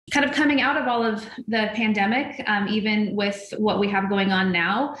Kind of coming out of all of the pandemic, even with what we have going on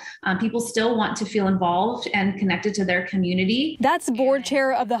now, people still want to feel involved and connected to their community. That's board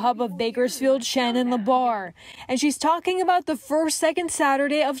chair of the Hub of Bakersfield, Shannon LaBar, and she's talking about the first, second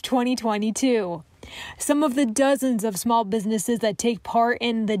Saturday of 2022. Some of the dozens of small businesses that take part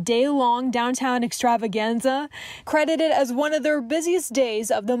in the day-long downtown extravaganza credited as one of their busiest days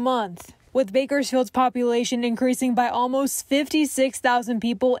of the month. With Bakersfield's population increasing by almost 56,000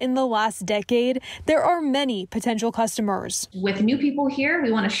 people in the last decade, there are many potential customers. With new people here,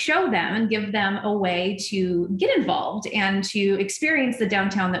 we want to show them and give them a way to get involved and to experience the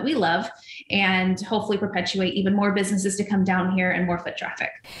downtown that we love and hopefully perpetuate even more businesses to come down here and more foot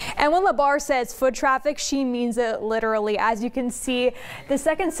traffic. And when LaBar says foot traffic, she means it literally. As you can see, the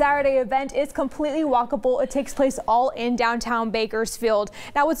second Saturday event is completely walkable. It takes place all in downtown Bakersfield.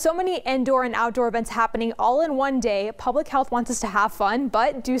 Now, with so many indoor and outdoor events happening all in one day, public health wants us to have fun,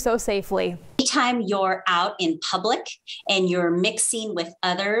 but do so safely. Anytime you're out in public and you're mixing with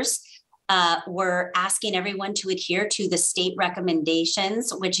others, we're asking everyone to adhere to the state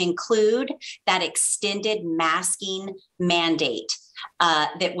recommendations, which include that extended masking mandate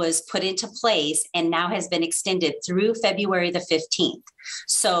that was put into place and now has been extended through February the 15th.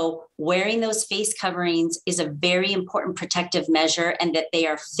 So wearing those face coverings is a very important protective measure and that they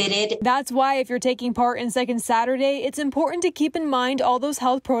are fitted. That's why if you're taking part in Second Saturday, it's important to keep in mind all those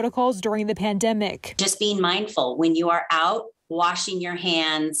health protocols during the pandemic. Just being mindful when you are out, washing your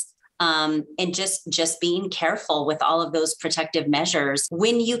hands, and just being careful with all of those protective measures.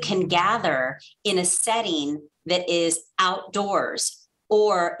 When you can gather in a setting that is outdoors,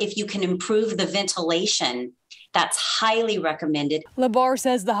 or if you can improve the ventilation, that's highly recommended. LaBar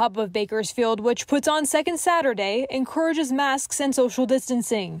says the Hub of Bakersfield, which puts on Second Saturday, encourages masks and social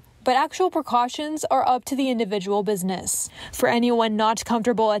distancing. But actual precautions are up to the individual business. For anyone not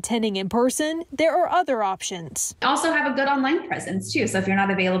comfortable attending in person, there are other options. Also have a good online presence too. So if you're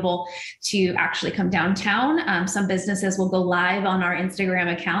not available to actually come downtown, some businesses will go live on our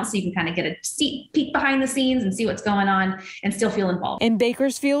Instagram account so you can kind of get a peek behind the scenes and see what's going on and still feel involved. In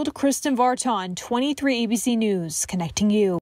Bakersfield, Kristen Vartan, 23 ABC News, connecting you.